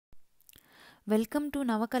Welcome to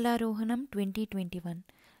Navakalaarohanam 2021.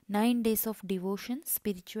 9 days of devotion,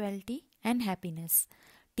 spirituality and happiness.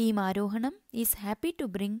 Team Aarohanam is happy to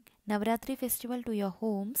bring Navarathri festival to your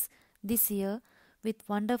homes this year with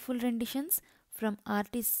wonderful renditions from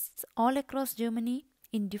artists all across Germany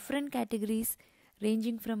in different categories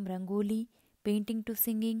ranging from Rangoli, painting to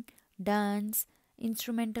singing, dance,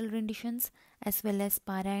 instrumental renditions as well as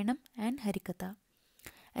Parayanam and Harikatha.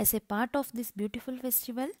 As a part of this beautiful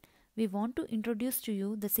festival, we want to introduce to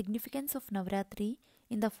you the significance of Navaratri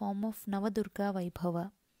in the form of Navadurga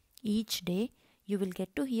Vaibhava. Each day, you will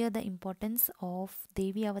get to hear the importance of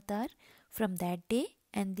Devi Avatar from that day,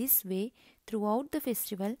 and this way, throughout the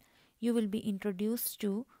festival, you will be introduced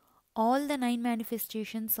to all the 9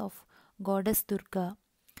 manifestations of Goddess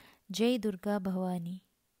Durga.Jai Durga Bhavani.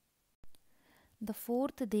 The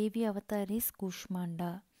fourth Devi Avatar is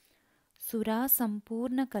Kushmanda. Sura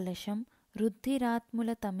Sampurna Kalasham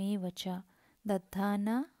Ruddhiratmulatameva cha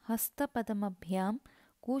Daddhana Hastapadamabhyam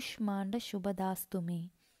Kushmanda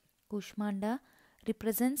Shubhadastume. Kushmanda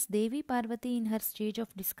represents Devi Parvati in her stage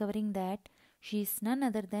of discovering that she is none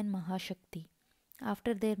other than Mahashakti.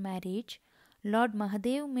 After their marriage, Lord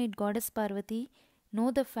Mahadev made Goddess Parvati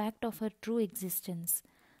know the fact of her true existence.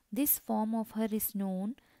 This form of her is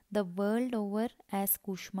known the world over as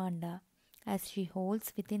Kushmanda, as she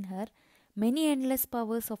holds within her many endless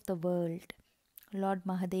powers of the world. Lord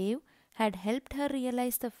Mahadev had helped her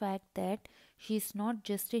realize the fact that she is not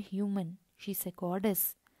just a human, she is a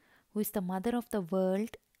goddess who is the mother of the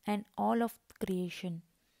world and all of creation.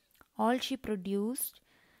 All she produced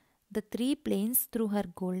the 3 planes through her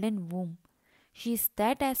golden womb. She is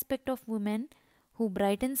that aspect of woman who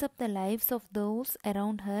brightens up the lives of those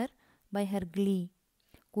around her by her glee.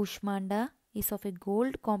 Kushmanda is of a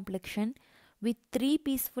gold complexion with 3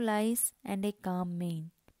 peaceful eyes and a calm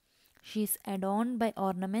mane. She is adorned by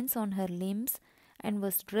ornaments on her limbs and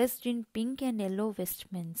was dressed in pink and yellow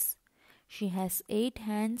vestments. She has 8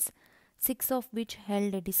 hands, 6 of which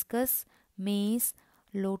held a discus, mace,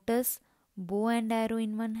 lotus, bow and arrow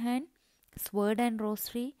in one hand, sword and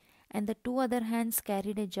rosary, and the 2 other hands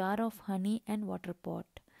carried a jar of honey and water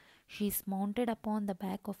pot. She is mounted upon the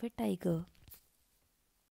back of a tiger.